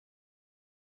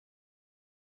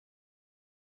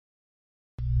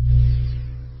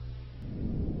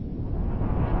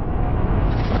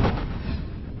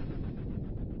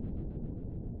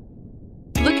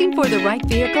Looking for the right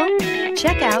vehicle?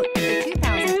 Check out the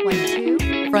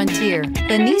 2022 Frontier.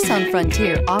 The Nissan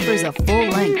Frontier offers a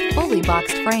full-length, fully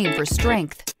boxed frame for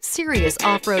strength, serious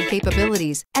off-road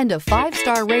capabilities, and a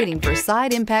 5-star rating for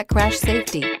side impact crash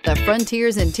safety. The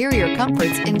Frontier's interior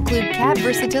comforts include cab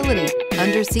versatility,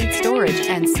 under-seat storage,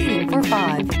 and seating for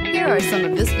 5. Here are some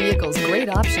of this vehicle's great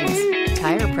options: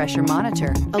 tire pressure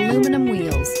monitor, aluminum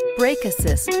wheels, brake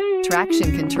assist,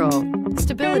 traction control,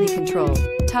 stability control,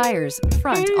 tires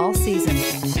front all season,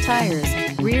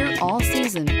 tires rear all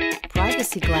season,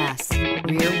 privacy glass,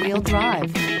 rear wheel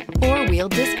drive, 4-wheel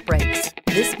disc brakes.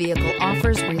 This vehicle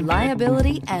offers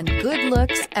reliability and good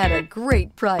looks at a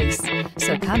great price.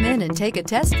 So come in and take a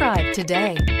test drive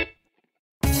today.